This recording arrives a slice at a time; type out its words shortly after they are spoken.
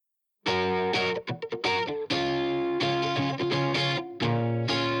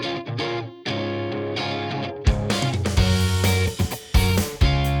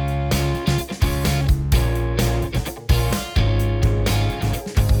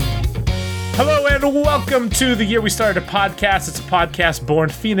and welcome to The Year We Started a Podcast. It's a podcast born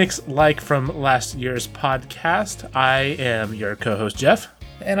Phoenix-like from last year's podcast. I am your co-host, Jeff.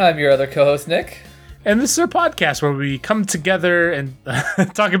 And I'm your other co-host, Nick. And this is our podcast where we come together and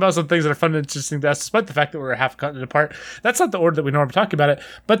talk about some things that are fun and interesting to us, despite the fact that we're a half continent apart. That's not the order that we normally talk about it.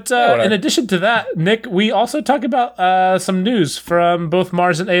 But in addition to that, Nick, we also talk about some news from both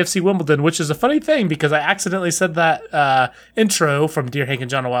Mars and AFC Wimbledon, which is a funny thing because I accidentally said that intro from Dear Hank and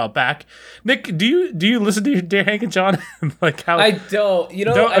John a while back. Nick, do you listen to Dear Hank and John? Like how? I don't. I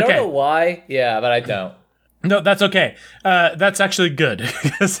don't know why. Yeah, but I don't. No, that's okay. That's actually good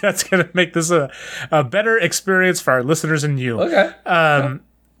because that's going to make this a better experience for our listeners and you. Okay.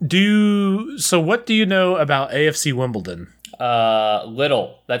 So what do you know about AFC Wimbledon?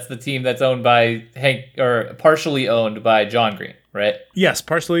 Little. That's the team that's owned by Hank, or partially owned by John Green, right? Yes,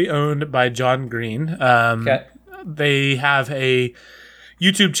 partially owned by John Green. Okay. They have a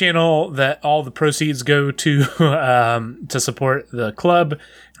YouTube channel that all the proceeds go to support the club.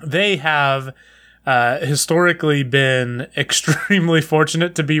 They have historically been extremely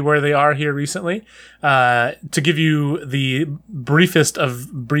fortunate to be where they are here recently. To give you the briefest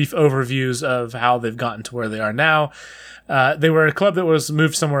of brief overviews of how they've gotten to where they are now, they were a club that was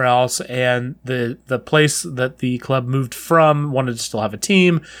moved somewhere else, and the place that the club moved from wanted to still have a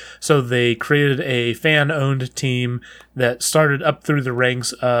team, so they created a fan-owned team that started up through the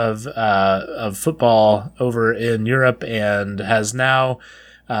ranks of football over in Europe and has now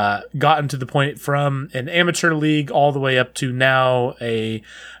gotten to the point from an amateur league all the way up to now a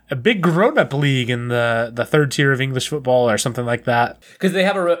big grown-up league in the third tier of English football or something like that. Because they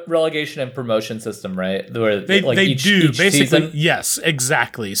have a relegation and promotion system, right? Where they do basically. Season? Yes,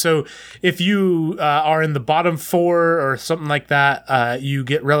 exactly. So if you are in the bottom four or something like that, you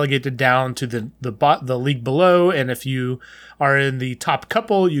get relegated down to the league below, and if you are in the top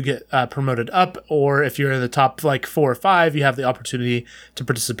couple, you get promoted up, or if you're in the top like 4 or 5, you have the opportunity to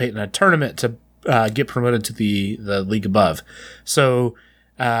participate in a tournament to get promoted to the league above. So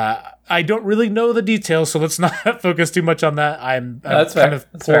I don't really know the details, so let's not focus too much on that. I'm kind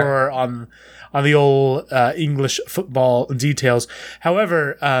of poor on the old English football details.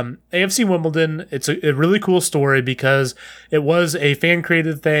 However, AFC Wimbledon, it's a really cool story because it was a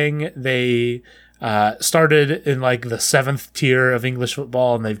fan-created thing. They started in like the 7th tier of English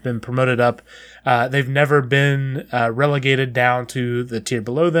football, and they've been promoted up. They've never been relegated down to the tier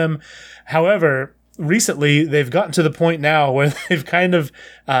below them. However, recently they've gotten to the point now where they've kind of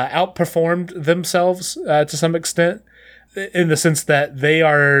outperformed themselves to some extent, in the sense that they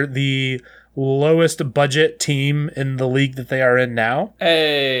are the lowest budget team in the league that they are in now.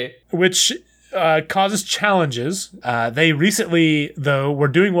 Hey. Which causes challenges. They recently, though, were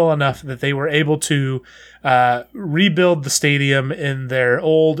doing well enough that they were able to rebuild the stadium in their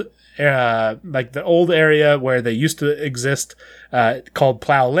old the old area where they used to exist, called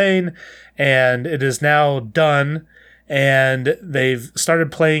Plough Lane, and it is now done, and they've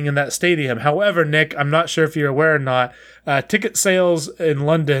started playing in that stadium. However, Nick, I'm not sure if you're aware or not, ticket sales in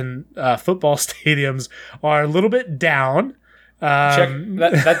London football stadiums are a little bit down.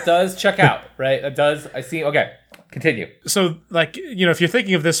 That does check out, right? That does. I see. Okay, continue. So, if you're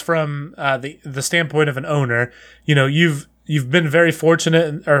thinking of this from the standpoint of an owner, you've been very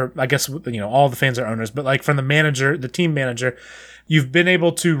fortunate, or I guess all the fans are owners, but like from the team manager, you've been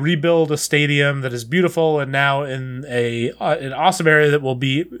able to rebuild a stadium that is beautiful and now in an awesome area that will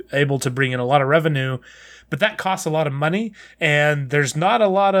be able to bring in a lot of revenue. But that costs a lot of money, and there's not a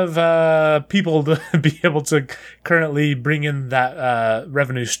lot of people to be able to currently bring in that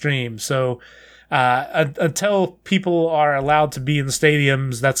revenue stream. So until people are allowed to be in the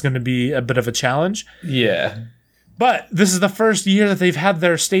stadiums, that's going to be a bit of a challenge. Yeah. But this is the first year that they've had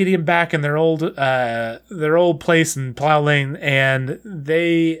their stadium back in their old place in Plough Lane, and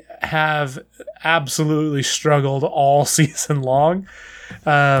they have absolutely struggled all season long.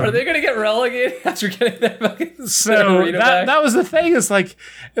 Are they going to get relegated after getting that fucking so that was the thing, is like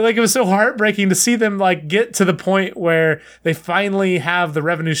it was so heartbreaking to see them like get to the point where they finally have the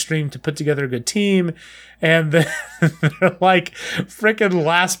revenue stream to put together a good team, and they're like freaking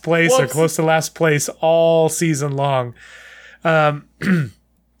last place or close to last place all season long. But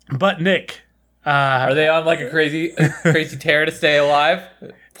Nick, are they on like a crazy tear to stay alive?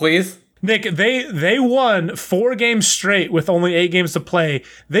 Please. Nick, they won 4 games straight with only 8 games to play.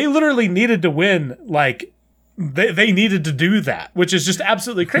 They literally needed to win, like, they needed to do that, which is just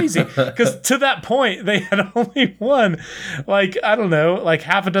absolutely crazy. Because to that point, they had only won, like, I don't know, like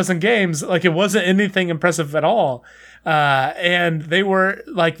half a dozen games. Like, it wasn't anything impressive at all. And they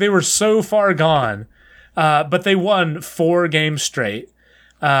were so far gone. But they won 4 games straight.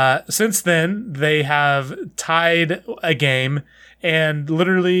 Since then, they have tied a game, and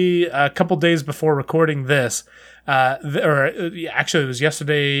literally a couple days before recording this, actually it was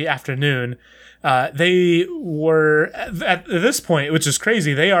yesterday afternoon, they were at this point, which is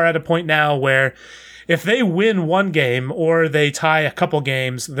crazy. They are at a point now where if they win one game or they tie a couple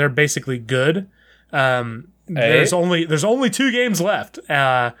games, they're basically good. There's only 2 games left.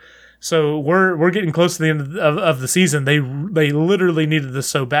 So we're getting close to the end of the season. They literally needed this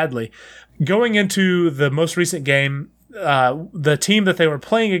so badly. Going into the most recent game, the team that they were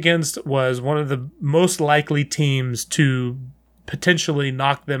playing against was one of the most likely teams to potentially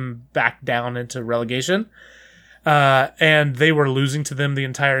knock them back down into relegation. And they were losing to them the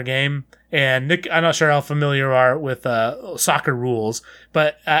entire game. And Nick, I'm not sure how familiar you are with soccer rules,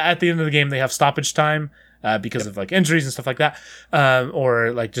 but at the end of the game, they have stoppage time. Because of like injuries and stuff like that,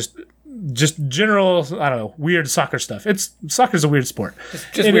 or like just general, I don't know, weird soccer stuff. Soccer's a weird sport.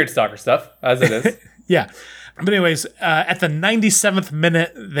 Just weird soccer stuff, as it is. Yeah. But anyways, at the 97th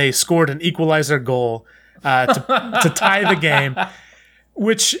minute, they scored an equalizer goal to tie the game,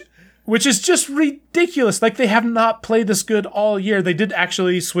 which is just ridiculous. Like, they have not played this good all year. They did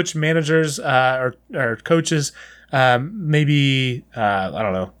actually switch managers or coaches. Maybe, I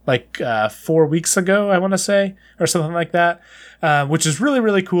don't know, like 4 weeks ago, I want to say, or something like that, which is really,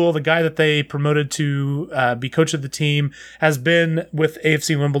 really cool. The guy that they promoted to be coach of the team has been with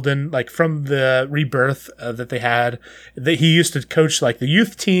AFC Wimbledon, like from the rebirth that they had. He used to coach like the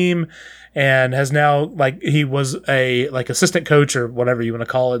youth team, and has now, like, he was a like assistant coach or whatever you want to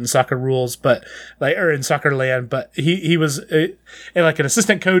call it in soccer rules, but like, or in soccer land, but he was like an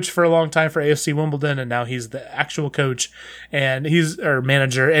assistant coach for a long time for AFC Wimbledon, and now he's the actual coach and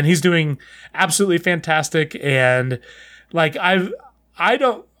manager, and he's doing absolutely fantastic. And like, I'm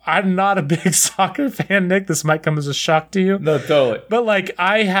not a big soccer fan, Nick. This might come as a shock to you. No, totally. But like,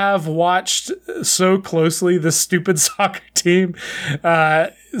 I have watched so closely this stupid soccer team,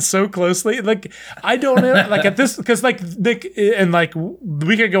 so closely. Like, I don't know, like at this, because like Nick, and like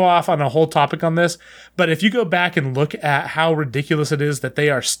we could go off on a whole topic on this, but if you go back and look at how ridiculous it is that they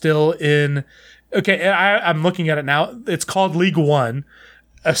are still in, okay, I'm looking at it now. It's called League One.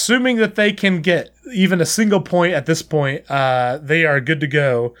 Assuming that they can get even a single point at this point, they are good to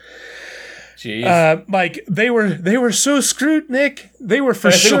go. Jeez. Like they were so screwed, Nick. They were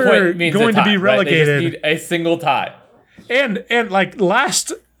for sure going to be relegated. Right? They just need a single tie. And like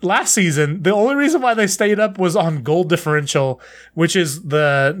last season, the only reason why they stayed up was on goal differential, which is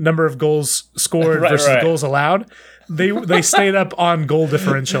the number of goals scored versus goals allowed. They stayed up on goal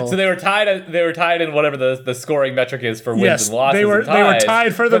differential. So they were tied. They were tied in whatever the scoring metric is for wins and losses. They were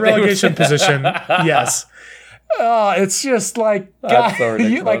tied for the relegation position. Yes. Oh, it's just like, God, so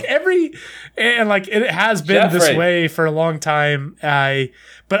like it has been this way for a long time.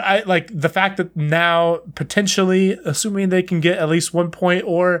 But I like the fact that now potentially, assuming they can get at least 1 point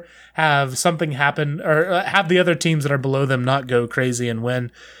or have something happen, or have the other teams that are below them not go crazy and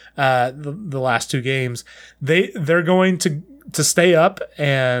win the last 2 games, they're going to stay up,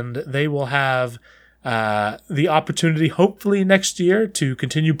 and they will have the opportunity, hopefully next year, to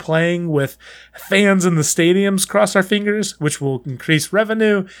continue playing with fans in the stadiums, cross our fingers, which will increase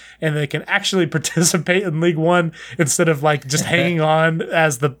revenue, and they can actually participate in League One instead of like just hanging on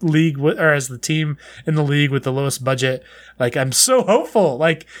as the league or as the team in the league with the lowest budget. Like, I'm so hopeful.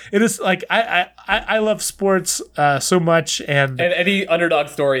 Like, it is like I love sports so much, and any underdog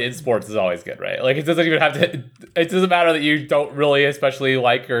story in sports is always good, right? Like, it doesn't even have to. It doesn't matter that you don't really especially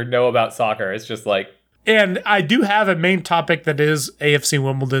like or know about soccer. It's just like. And I do have a main topic that is AFC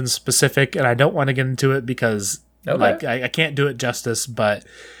Wimbledon specific, and I don't want to get into it because like I can't do it justice. But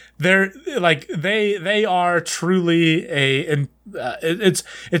they're like they are truly it's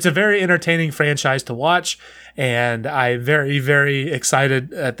a very entertaining franchise to watch, and I'm very, very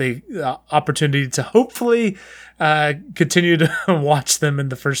excited at the opportunity to hopefully continue to watch them in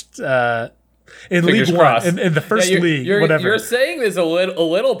the first. In Fingers League crossed. One, in the first league, whatever. You're saying this a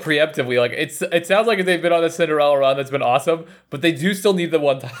little preemptively. Like, it sounds like they've been on the Cinderella run that's been awesome, but they do still need the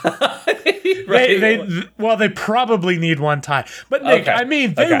one tie. Right? They probably need one tie. But Nick, okay. I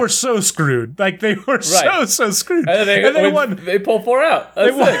mean, they were so screwed. Like, they were so screwed. And they won. They pulled 4 out.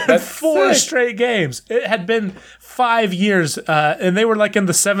 They won 4 straight games. It had been 5 years, and they were like in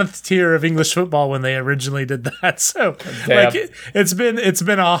the 7th tier of English football when they originally did that. So, like, it's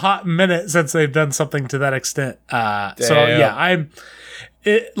been a hot minute since they've done something to that extent. So yeah,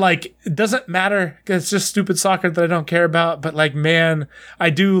 it doesn't matter because it's just stupid soccer that I don't care about. But like, man, I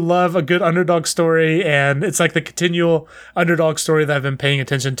do love a good underdog story, and it's like the continual underdog story that I've been paying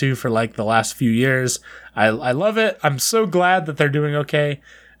attention to for like the last few years. I love it. I'm so glad that they're doing okay,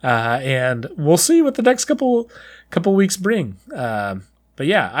 and we'll see what the next couple weeks bring. But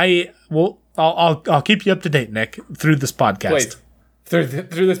yeah, I'll keep you up to date, Nick, through this podcast. Wait, through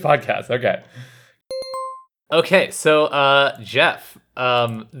this podcast, okay. Okay, so Jeff.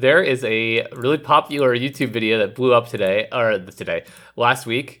 There is a really popular YouTube video that blew up last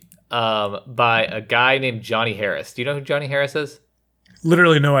week, by a guy named Johnny Harris. Do you know who Johnny Harris is?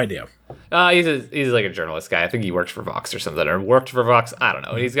 Literally no idea. He's like a journalist guy. I think he works for Vox or something, or worked for Vox. I don't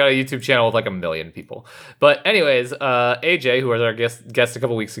know. He's got a YouTube channel with like 1 million people. But anyways, AJ, who was our guest a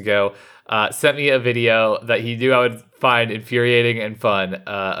couple weeks ago, sent me a video that he knew I would find infuriating and fun,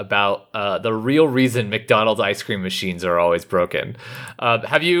 about the real reason McDonald's ice cream machines are always broken.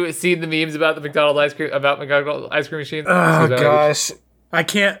 Have you seen the memes about the McDonald's ice cream machines? Oh gosh. I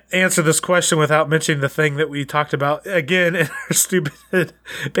can't answer this question without mentioning the thing that we talked about again in our stupid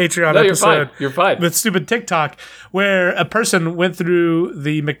Patreon episode. You're fine. With stupid TikTok, where a person went through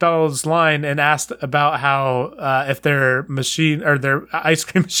the McDonald's line and asked about how if their machine or their ice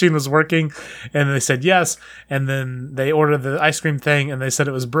cream machine was working, and they said yes, and then they ordered the ice cream thing and they said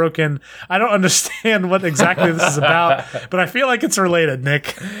it was broken. I don't understand what exactly this is about, but I feel like it's related,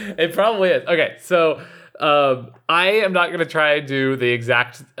 Nick. It probably is. Okay, so I am not going to try and do the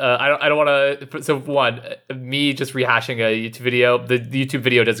exact. I don't want to. So one, me just rehashing a YouTube video. The YouTube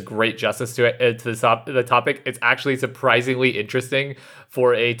video does great justice to it, to the topic. It's actually surprisingly interesting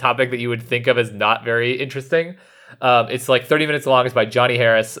for a topic that you would think of as not very interesting. It's like 30 minutes long. It's by Johnny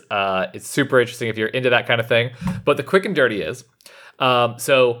Harris. It's super interesting if you're into that kind of thing. But the quick and dirty is,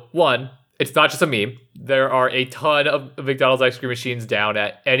 so one, it's not just a meme. There are a ton of McDonald's ice cream machines down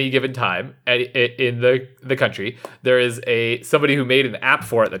at any given time in the country. There is somebody who made an app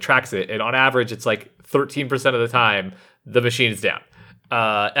for it that tracks it, and on average, it's like 13% of the time the machine is down.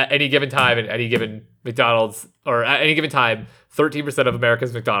 At any given time, in any given McDonald's, or at any given time, 13% of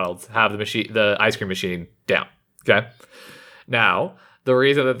America's McDonald's have the ice cream machine down. Okay. Now, the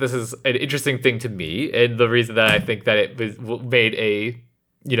reason that this is an interesting thing to me, and the reason that I think that it made a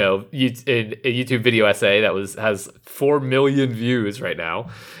YouTube video essay that has 4 million views right now,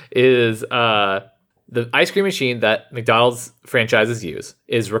 is the ice cream machine that McDonald's franchises use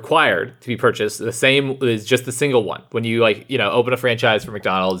is required to be purchased. The same is just the single one. When you open a franchise for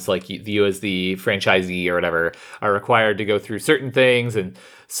McDonald's, like you as the franchisee or whatever are required to go through certain things, and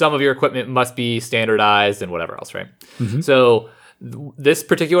some of your equipment must be standardized and whatever else, right? Mm-hmm. So this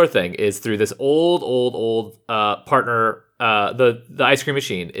particular thing is through this old partner. The ice cream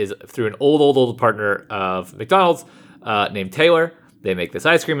machine is through an old partner of McDonald's named Taylor. They make this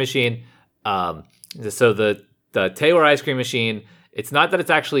ice cream machine. So the Taylor ice cream machine, it's not that it's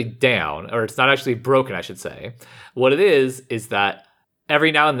actually down, or it's not actually broken, I should say. What it is that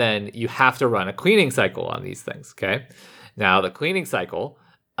every now and then you have to run a cleaning cycle on these things, okay? Now, the cleaning cycle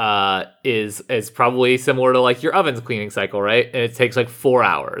is probably similar to like your oven's cleaning cycle, right? And it takes like 4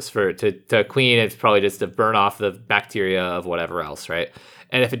 hours to clean. It's probably just to burn off the bacteria of whatever else, right?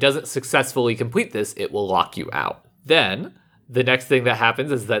 And if it doesn't successfully complete this, it will lock you out. Then the next thing that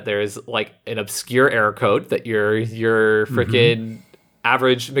happens is that there's like an obscure error code that your freaking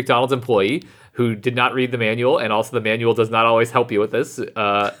average McDonald's employee who did not read the manual, and also the manual does not always help you with this,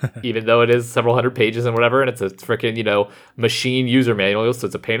 even though it is several hundred pages and whatever, and it's a freaking, machine user manual, so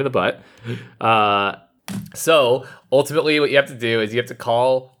it's a pain in the butt. So ultimately what you have to do is you have to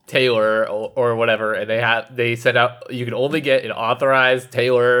call Taylor or whatever, and they send out, you can only get an authorized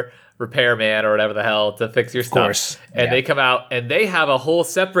Taylor repairman or whatever the hell to fix your stuff. And They come out and they have a whole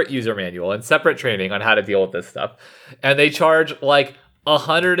separate user manual and separate training on how to deal with this stuff. And they charge like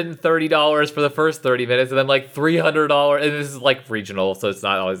 $130 for the first 30 minutes, and then like $300, and this is like regional, so it's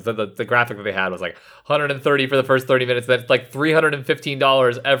not always the graphic that they had was like $130 for the first 30 minutes, then it's like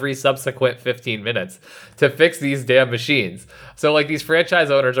 $315 every subsequent 15 minutes to fix these damn machines. So like these franchise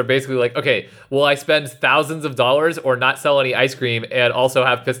owners are basically like, okay, will I spend thousands of dollars or not sell any ice cream and also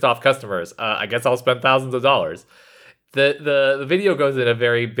have pissed off customers? I guess I'll spend thousands of dollars. The video goes in a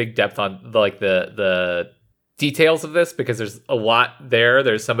very big depth on the details of this, because there's a lot there.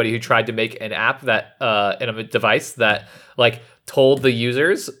 There's somebody who tried to make an app that in a device that like told the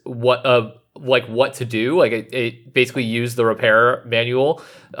users what to do. Like it basically used the repair manual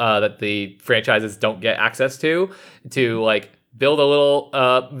that the franchises don't get access to like build a little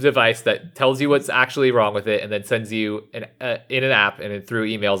device that tells you what's actually wrong with it, and then sends you in an app and through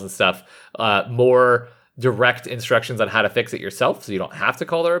emails and stuff more direct instructions on how to fix it yourself, so you don't have to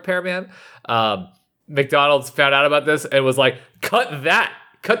call the repairman. McDonald's found out about this and was like, cut that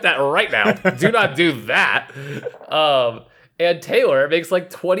right now. Do not do that. And Taylor makes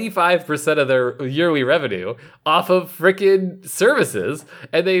like 25% of their yearly revenue off of freaking services.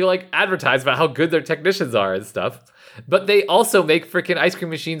 And they like advertise about how good their technicians are and stuff. But they also make freaking ice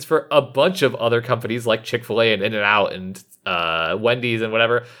cream machines for a bunch of other companies like Chick-fil-A and In-N-Out and Wendy's and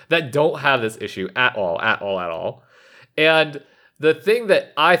whatever that don't have this issue at all. And the thing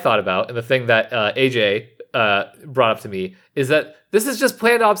that I thought about and the thing that AJ brought up to me is that this is just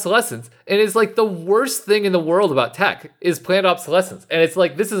planned obsolescence, and it's like the worst thing in the world about tech is planned obsolescence. And it's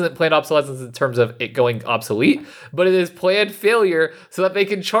like, this isn't planned obsolescence in terms of it going obsolete, but it is planned failure so that they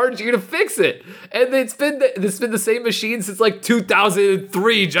can charge you to fix it. And it's been the same machine since like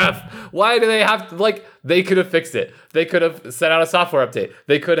 2003, Jeff. Why do they have to, like, they could have fixed it. They could have sent out a software update.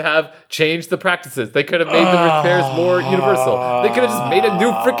 They could have changed the practices. They could have made the repairs more universal. They could have just made a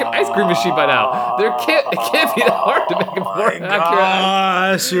new freaking ice cream machine by now. It can't be that hard to make it more accurate.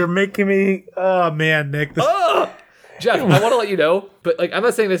 Gosh, you're making me. Oh man, Nick. Jeff, I want to let you know, but like, I'm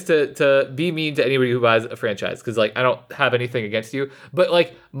not saying this to be mean to anybody who buys a franchise, because like, I don't have anything against you, but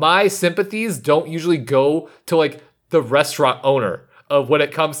like, my sympathies don't usually go to like the restaurant owner of when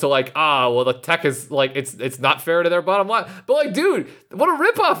it comes to like, well, the tech is like, it's not fair to their bottom line. But like, dude, what a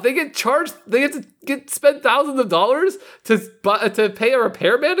ripoff! They get charged. They have to spend thousands of dollars to pay a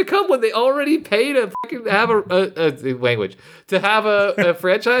repairman to come when they already paid to fucking have a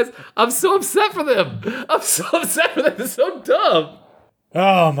franchise. I'm so upset for them. It's so dumb.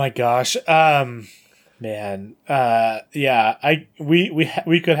 Oh my gosh. Man. Yeah.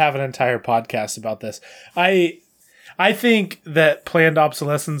 We could have an entire podcast about this. I think that planned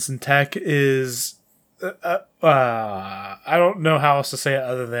obsolescence in tech is, I don't know how else to say it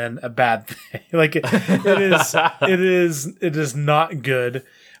other than a bad thing. Like it is not good.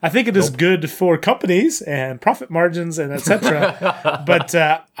 I think it is good for companies and profit margins and etc. But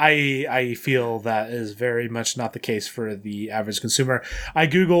I feel that is very much not the case for the average consumer. I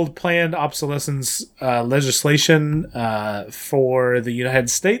Googled planned obsolescence legislation for the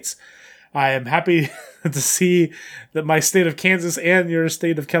United States. I am happy to see that my state of Kansas and your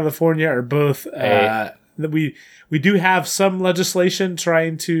state of California are both that we do have some legislation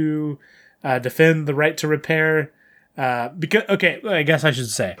trying to defend the right to repair. Because I guess I should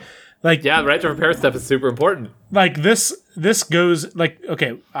say, like, yeah, the right to repair stuff is super important. Like this goes like,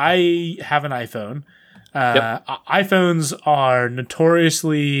 okay, I have an iPhone. Yep. iPhones are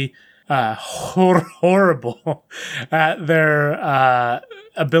notoriously horrible at their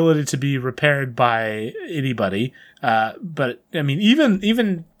ability to be repaired by anybody. But I mean,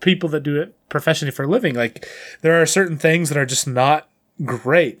 even people that do it professionally for a living, like there are certain things that are just not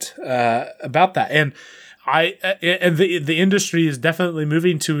great about that. And the industry is definitely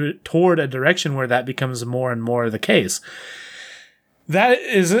moving toward a direction where that becomes more and more the case. That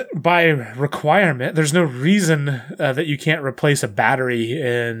isn't by requirement. There's no reason that you can't replace a battery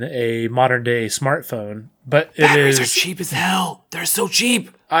in a modern day smartphone. But batteries are cheap as hell. They're so cheap.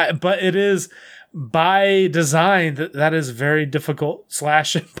 But it is by design that is very difficult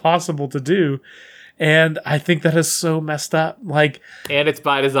 / impossible to do. And I think that is so messed up. Like, and it's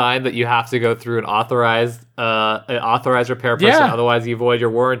by design that you have to go through an authorized repair person. Yeah. Otherwise, you void your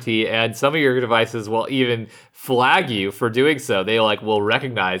warranty. And some of your devices will even flag you for doing so. They will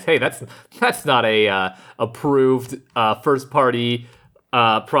recognize, hey, that's not a approved first party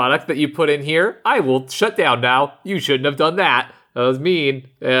product that you put in here. I will shut down now. You shouldn't have done that. That was mean.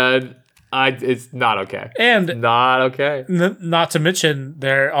 And it's not okay. And not okay. Not to mention,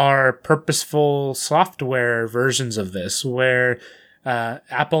 there are purposeful software versions of this where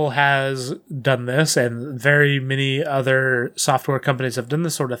Apple has done this, and very many other software companies have done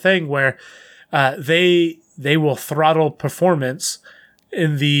this sort of thing where they will throttle performance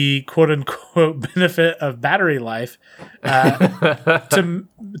in the quote unquote benefit of battery life to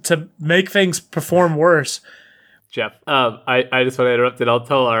make things perform worse. Jeff, I just want to interrupt and I'll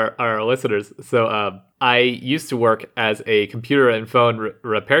tell our listeners. So I used to work as a computer and phone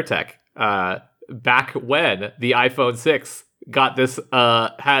repair tech back when the iPhone 6 got this,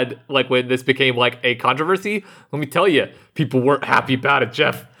 when this became like a controversy. Let me tell you, people weren't happy about it,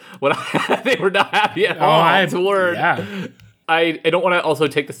 Jeff. They were not happy at all. Yeah. I don't want to also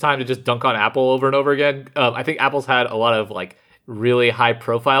take this time to just dunk on Apple over and over again. I think Apple's had a lot of really high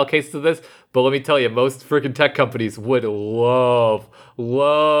profile cases of this, but let me tell you, most freaking tech companies would love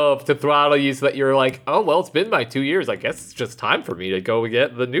to throttle you so that you're like, oh, well, it's been my 2 years. I guess it's just time for me to go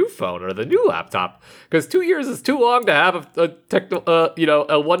get the new phone or the new laptop, because 2 years is too long to have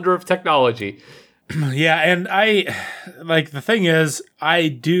a wonder of technology. Yeah, and I like the thing is, I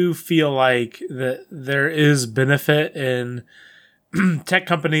do feel like that there is benefit in tech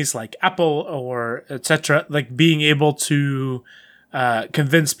companies like Apple or etc. like being able to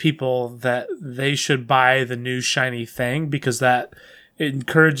convince people that they should buy the new shiny thing because that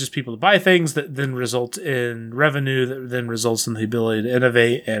encourages people to buy things that then result in revenue that then results in the ability to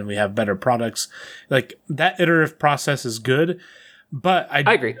innovate and we have better products. Like that iterative process is good. But I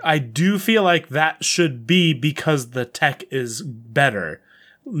agree. I do feel like that should be because the tech is better,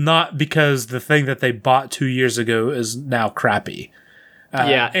 not because the thing that they bought 2 years ago is now crappy.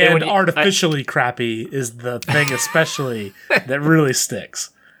 And artificially crappy is the thing, especially that really sticks.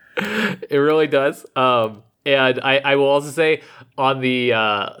 It really does. And I will also say on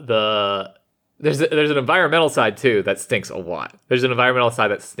the there's an environmental side too that stinks a lot. There's an environmental side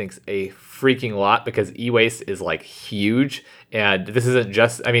that stinks a freaking lot because e-waste is like huge. And this isn't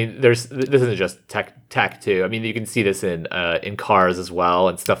just, I mean, this isn't just tech too. I mean, you can see this in cars as well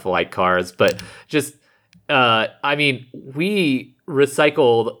and stuff like cars, but just, I mean, we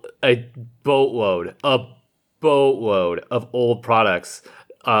recycled a boatload of old products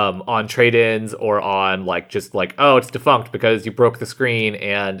on trade-ins or on like just like, oh, it's defunct because you broke the screen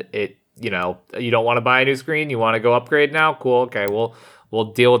and it, you don't want to buy a new screen, you want to go upgrade now, cool, okay,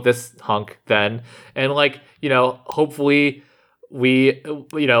 we'll deal with this hunk then. And like, hopefully we,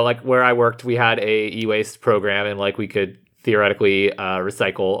 like where I worked, we had a e-waste program and like we could theoretically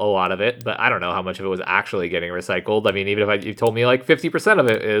recycle a lot of it, but I don't know how much of it was actually getting recycled. I mean, even if you told me like 50% of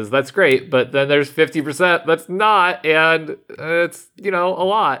it is, that's great, but then there's 50% that's not, and it's, a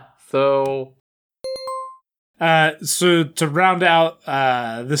lot. So to round out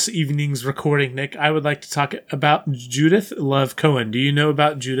this evening's recording, Nick, I would like to talk about Judith Love Cohen. Do you know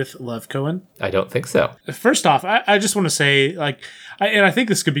about Judith Love Cohen? I don't think so. First off, I just want to say, like, and I think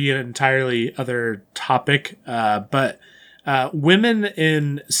this could be an entirely other topic, but women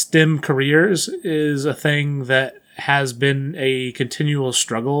in STEM careers is a thing that has been a continual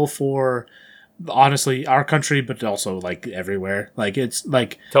struggle for, honestly, our country, but also like everywhere. Like it's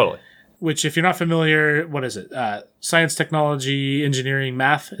like totally. Which, if you're not familiar, what is it? Science, technology, engineering,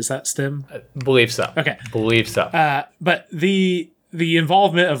 math? Is that STEM? I believe so. Okay. Believe so. But the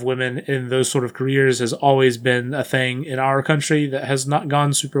involvement of women in those sort of careers has always been a thing in our country that has not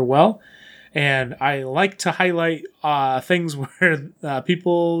gone super well. And I like to highlight things where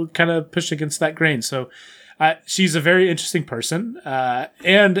people kind of push against that grain. So she's a very interesting person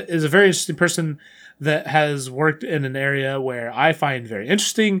and is a very interesting person that has worked in an area where I find very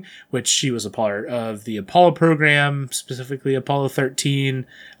interesting, which she was a part of the Apollo program, specifically Apollo 13.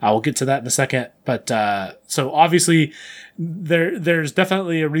 I will get to that in a second. But so obviously there's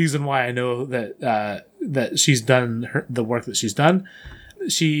definitely a reason why I know that she's done the work that she's done.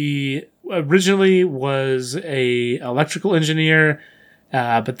 She originally was a electrical engineer,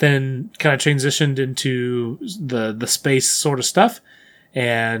 but then kind of transitioned into the space sort of stuff.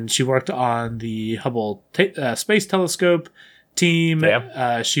 And she worked on the Hubble Space Telescope team.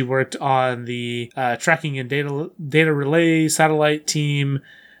 She worked on the tracking and data relay satellite team,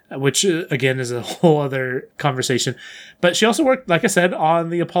 which again is a whole other conversation. But she also worked, like I said, on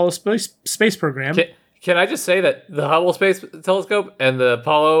the Apollo space program. Can I just say that the Hubble Space Telescope and the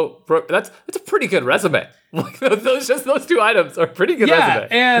Apollo that's a pretty good resume. Like those two items are pretty good resume.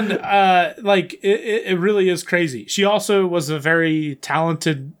 And like it really is crazy. She also was a very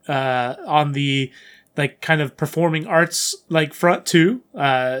talented on the like kind of performing arts like front too.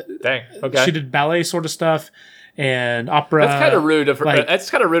 Dang. Okay. She did ballet sort of stuff and opera. That's kind of rude of her. That's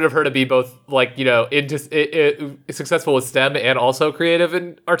kind of rude of her to be both like into successful with STEM and also creative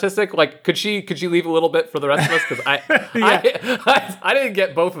and artistic. Like, could she leave a little bit for the rest of us? Because I didn't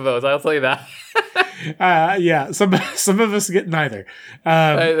get both of those. I'll tell you that. Some of us get neither.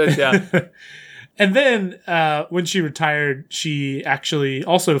 Yeah. And then when she retired, she actually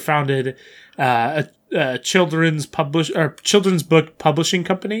also founded a children's book publishing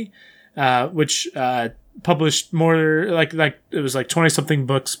company, which published more like it was like 20 something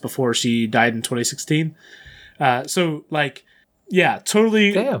books before she died in 2016. So like, yeah,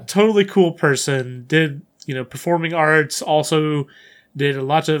 totally cool person. Did performing arts, also did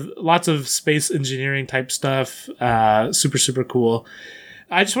lots of space engineering type stuff. Super cool.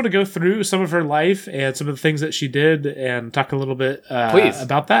 I just want to go through some of her life and some of the things that she did and talk a little bit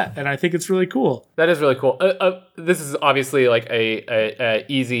about that. And I think it's really cool. That is really cool. This is obviously like a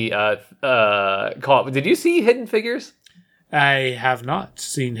easy call. Did you see Hidden Figures? I have not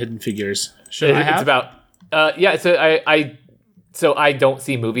seen Hidden Figures. Should I have? It's about So So I don't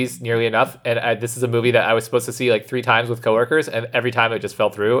see movies nearly enough, and this is a movie that I was supposed to see like 3 times with coworkers, and every time it just fell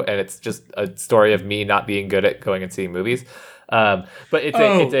through. And it's just a story of me not being good at going and seeing movies. But it's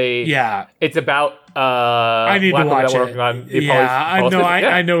about I need to watch it.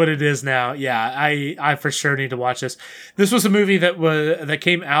 I I know what it is now. Yeah, I for sure need to watch this. This was a movie that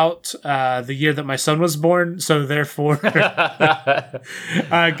came out the year that my son was born, so therefore got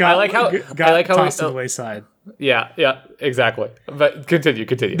tossed to the wayside. Yeah, exactly. But continue.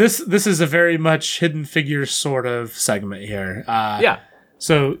 This is a very much hidden figure sort of segment here.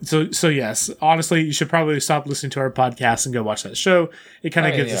 So yes, honestly, you should probably stop listening to our podcast and go watch that show. It kind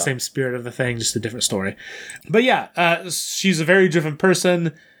of gives the same spirit of the thing, just a different story. But yeah, she's a very driven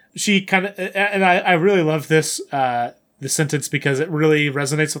person. She kind of, and I really love this sentence because it really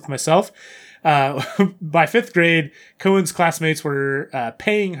resonates with myself. By 5th grade, Cohen's classmates were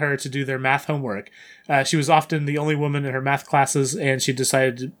paying her to do their math homework. She was often the only woman in her math classes, and she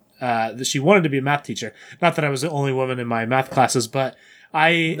decided that she wanted to be a math teacher. Not that I was the only woman in my math classes, but I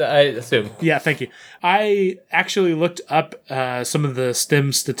assume. Yeah, thank you. I actually looked up some of the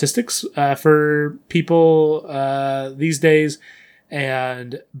STEM statistics for people these days,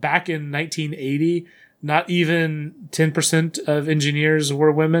 and back in 1980, not even 10% of engineers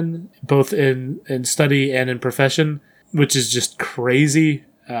were women, both in study and in profession, which is just crazy.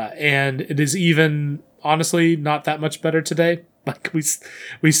 And it is even, honestly, not that much better today. Like,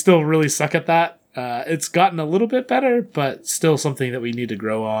 we still really suck at that. It's gotten a little bit better, but still something that we need to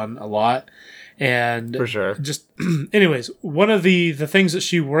grow on a lot. And for sure. Just, anyways, one of the things that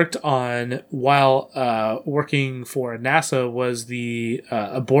she worked on while working for NASA was the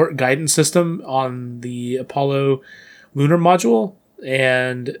abort guidance system on the Apollo lunar module,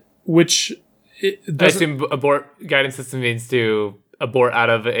 and which I assume abort guidance system means to abort out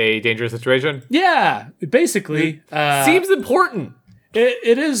of a dangerous situation. Yeah, basically. Seems important.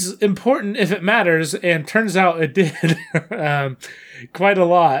 It is important if it matters, and turns out it did quite a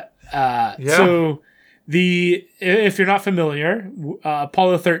lot. So if you're not familiar,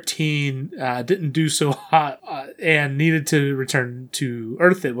 Apollo 13 didn't do so hot and needed to return to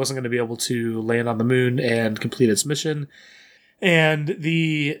Earth. It wasn't going to be able to land on the moon and complete its mission. And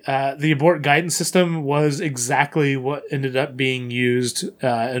the abort guidance system was exactly what ended up being used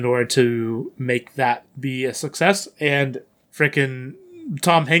in order to make that be a success. And frickin'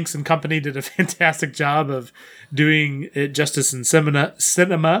 Tom Hanks and company did a fantastic job of doing it justice in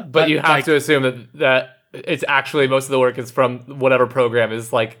cinema. But you have to assume that it's actually most of the work is from whatever program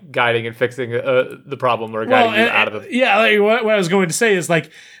is like guiding and fixing the problem or guiding you out of it. Yeah, like what I was going to say is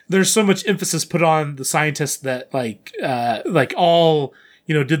like there's so much emphasis put on the scientists that like all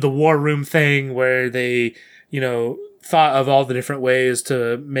did the war room thing where they thought of all the different ways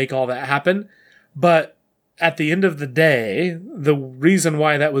to make all that happen, but at the end of the day, the reason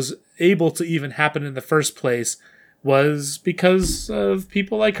why that was able to even happen in the first place was because of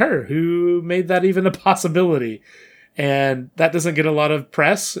people like her who made that even a possibility. And that doesn't get a lot of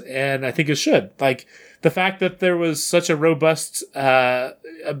press, and I think it should. Like, the fact that there was such a robust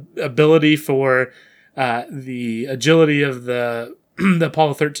ability for the agility of the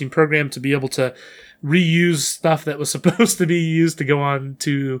Apollo 13 program to be able to reuse stuff that was supposed to be used to go on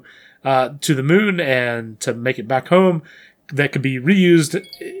to the moon and to make it back home, that could be reused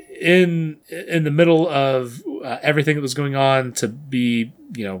in the middle of everything that was going on to be,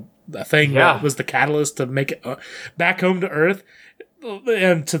 a thing that was the catalyst to make it back home to Earth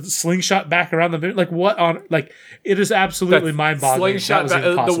and to slingshot back around the moon. Like, what on? Like, it is absolutely mind-boggling.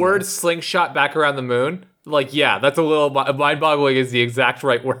 The word slingshot back around the moon. Like, yeah, that's a little mind-boggling is the exact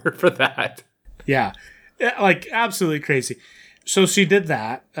right word for that. Yeah, like absolutely crazy. So she did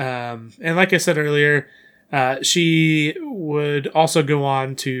that, and like I said earlier, she would also go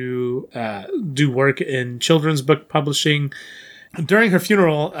on to do work in children's book publishing. During her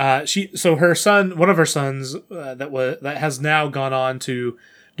funeral, one of her sons, that has now gone on to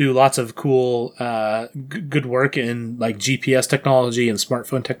do lots of cool, good work in like GPS technology and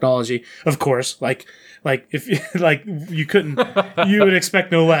smartphone technology. Of course, like if you would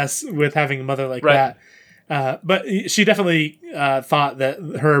expect no less with having a mother like that. But she definitely thought that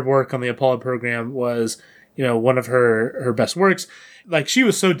her work on the Apollo program was, one of her best works. Like, she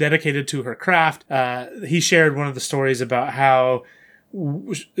was so dedicated to her craft. He shared one of the stories about how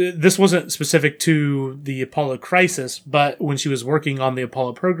this wasn't specific to the Apollo crisis, but when she was working on the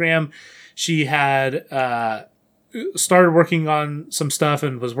Apollo program, she had started working on some stuff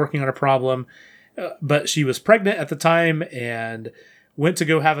and was working on a problem, but she was pregnant at the time, and went to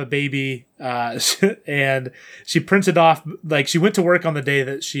go have a baby, and she printed off, like, she went to work on the day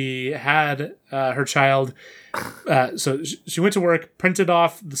that she had her child. So she went to work, printed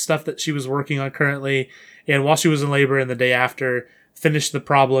off the stuff that she was working on currently, and while she was in labor and the day after, finished the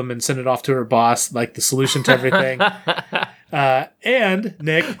problem and sent it off to her boss, like the solution to everything. And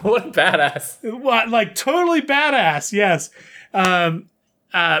Nick, what a badass! What, like, totally badass? Yes. The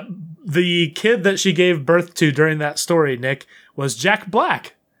kid that she gave birth to during that story, Nick, was Jack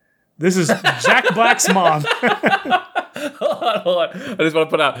Black. This is Jack Black's mom. Hold on. I just want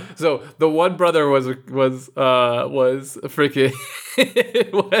to put out. So the one brother was freaking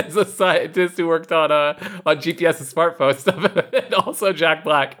was a scientist who worked on GPS and smartphone stuff, and also Jack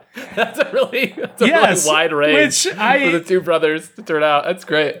Black. That's a really wide range for the two brothers to turn out. That's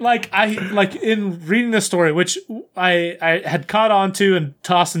great. Like in reading this story, which I had caught on to and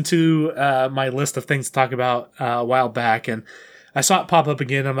tossed into my list of things to talk about a while back, and I saw it pop up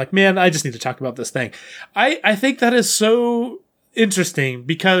again. I'm like, man, I just need to talk about this thing. I think that is so interesting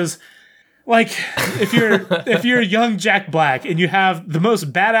because, like, if you're young Jack Black and you have the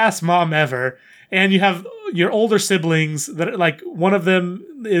most badass mom ever, and you have your older siblings that, like, one of them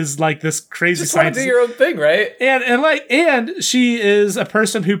is like this crazy just want to do your own thing, right? And she is a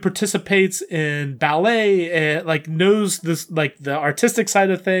person who participates in ballet and, like, knows this, like, the artistic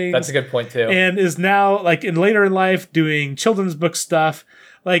side of things. That's a good point too. And is now, like, later in life doing children's book stuff.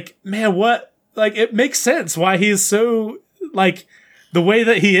 Like, man, what? Like, it makes sense why he is so, like, the way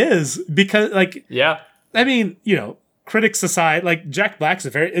that he is, because, like, yeah, I mean, you know, critics aside, like, Jack Black's a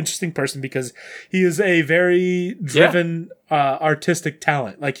very interesting person because he is a very driven artistic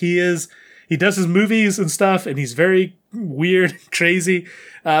talent. Like, he does his movies and stuff, and he's very weird and crazy,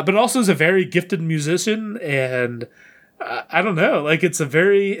 but also is a very gifted musician, and I don't know, like, it's a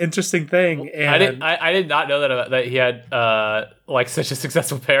very interesting thing. And I did not know that he had like such a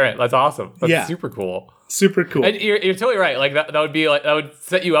successful parent. That's awesome. That's super cool. Super cool. And you're totally right. Like, that would be like, that would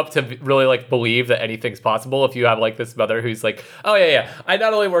set you up to really, like, believe that anything's possible if you have, like, this mother who's like, oh yeah, I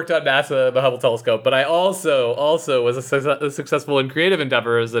not only worked on NASA, the Hubble telescope, but I also was a successful in creative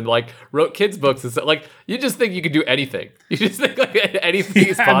endeavors and, like, wrote kids books and stuff. Like, you just think you could do anything. You just think, like, anything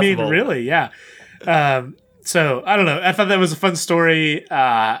is possible. I mean, really, yeah. So I don't know. I thought that was a fun story.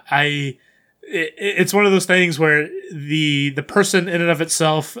 It's one of those things where the person in and of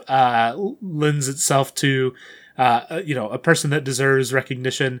itself lends itself to a person that deserves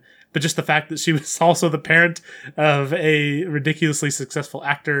recognition, but just the fact that she was also the parent of a ridiculously successful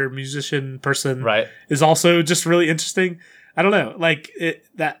actor, musician person, right, is also just really interesting. I don't know, like,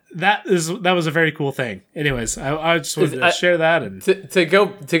 that was a very cool thing. Anyways, I just wanted to share that. And to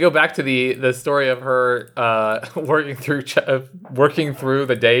go back to the story of her working through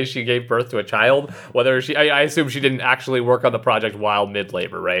the day she gave birth to a child. Whether I assume she didn't actually work on the project while mid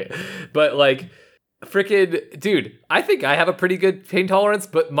labor, right? But, like, freaking dude, I think I have a pretty good pain tolerance,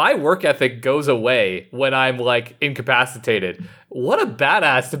 but my work ethic goes away when I'm, like, incapacitated. What a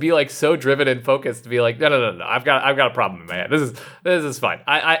badass to be, like, so driven and focused to be like, no. I've got a problem in my head. This is fine.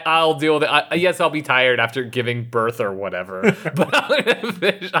 I'll deal with it. Yes, I'll be tired after giving birth or whatever, but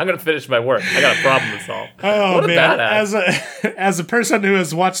I'm gonna finish my work. I got a problem to solve. Oh, what a man! Badass. As a person who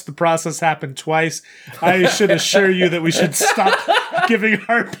has watched the process happen twice, I should assure you that we should stop giving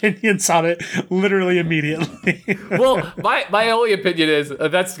our opinions on it literally immediately. Well, my only opinion is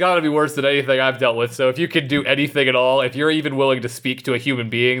that's got to be worse than anything I've dealt with. So if you can do anything at all, if you're even willing to speak to a human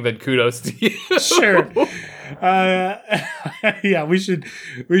being, then kudos to you. Sure. Yeah, we should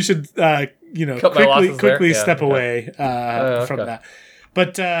quickly step away from that.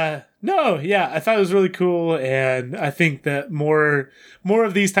 But no, yeah, I thought it was really cool, and I think that more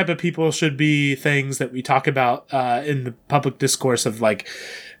of these type of people should be things that we talk about in the public discourse of, like,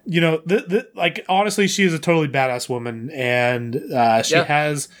 you know, like, honestly, she is a totally badass woman, and she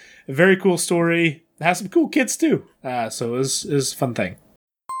has a very cool story. Has some cool kids too. So it was a fun thing.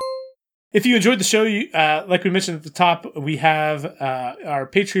 If you enjoyed the show, like we mentioned at the top, we have our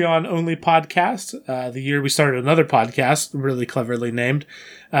Patreon-only podcast. The year we started another podcast, really cleverly named.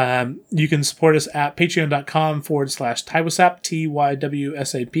 You can support us at patreon.com/TYWSAP,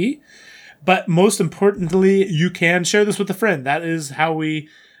 TYWSAP. But most importantly, you can share this with a friend. That is how we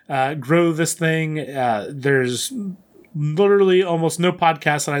grow this thing. There's literally almost no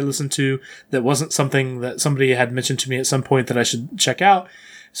podcast that I listen to that wasn't something that somebody had mentioned to me at some point that I should check out.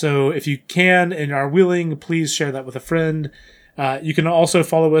 So if you can and are willing, please share that with a friend. You can also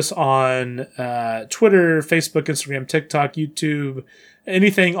follow us on Twitter, Facebook, Instagram, TikTok, YouTube,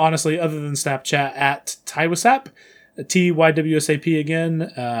 anything, honestly, other than Snapchat, at TYWSAP, TYWSAP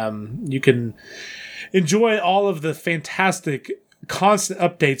again. You can enjoy all of the fantastic constant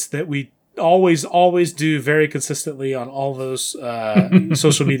updates that we always do very consistently on all those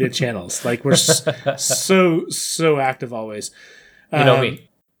social media channels. Like we're so active always. You know me.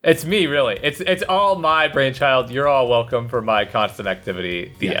 It's me, really. It's all my brainchild. You're all welcome for my constant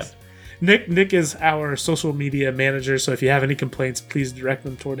activity. The end. Nick is our social media manager, so if you have any complaints, please direct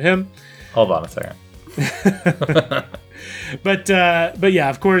them toward him. Hold on a second. But yeah,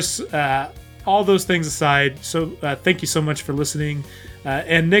 of course, all those things aside, so thank you so much for listening.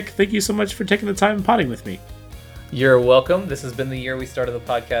 And Nick, thank you so much for taking the time and potting with me. You're welcome. This has been the year we started the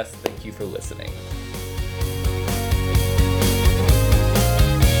podcast. Thank you for listening.